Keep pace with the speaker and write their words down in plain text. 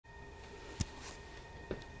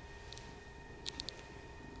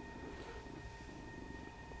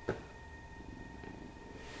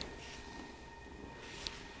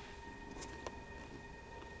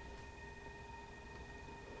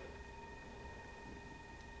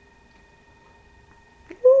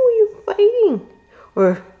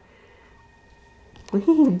Or, what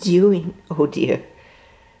are you doing? Oh dear.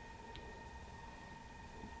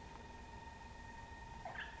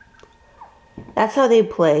 That's how they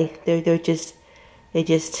play. They just.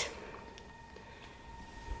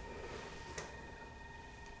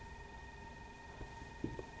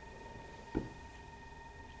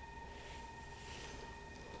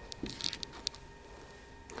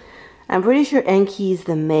 I'm pretty sure Enki's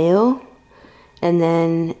the male, and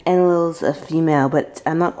then Enlil's a female, but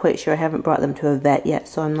I'm not quite sure. I haven't brought them to a vet yet,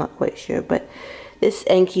 so I'm not quite sure. But this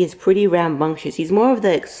Enki is pretty rambunctious. He's more of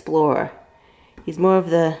the explorer. He's more of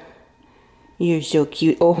the, you're so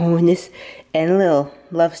cute. Oh, and this Enlil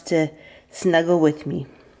loves to snuggle with me.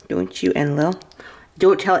 Don't you, Enlil?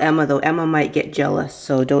 Don't tell Emma, though. Emma might get jealous,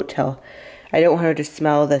 so don't tell. I don't want her to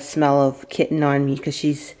smell the smell of Kitten on me, because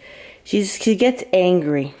she gets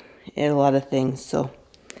angry at a lot of things, so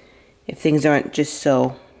if things aren't just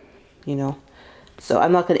so, you know. So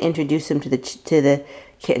I'm not going to introduce him to the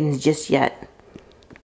kittens just yet.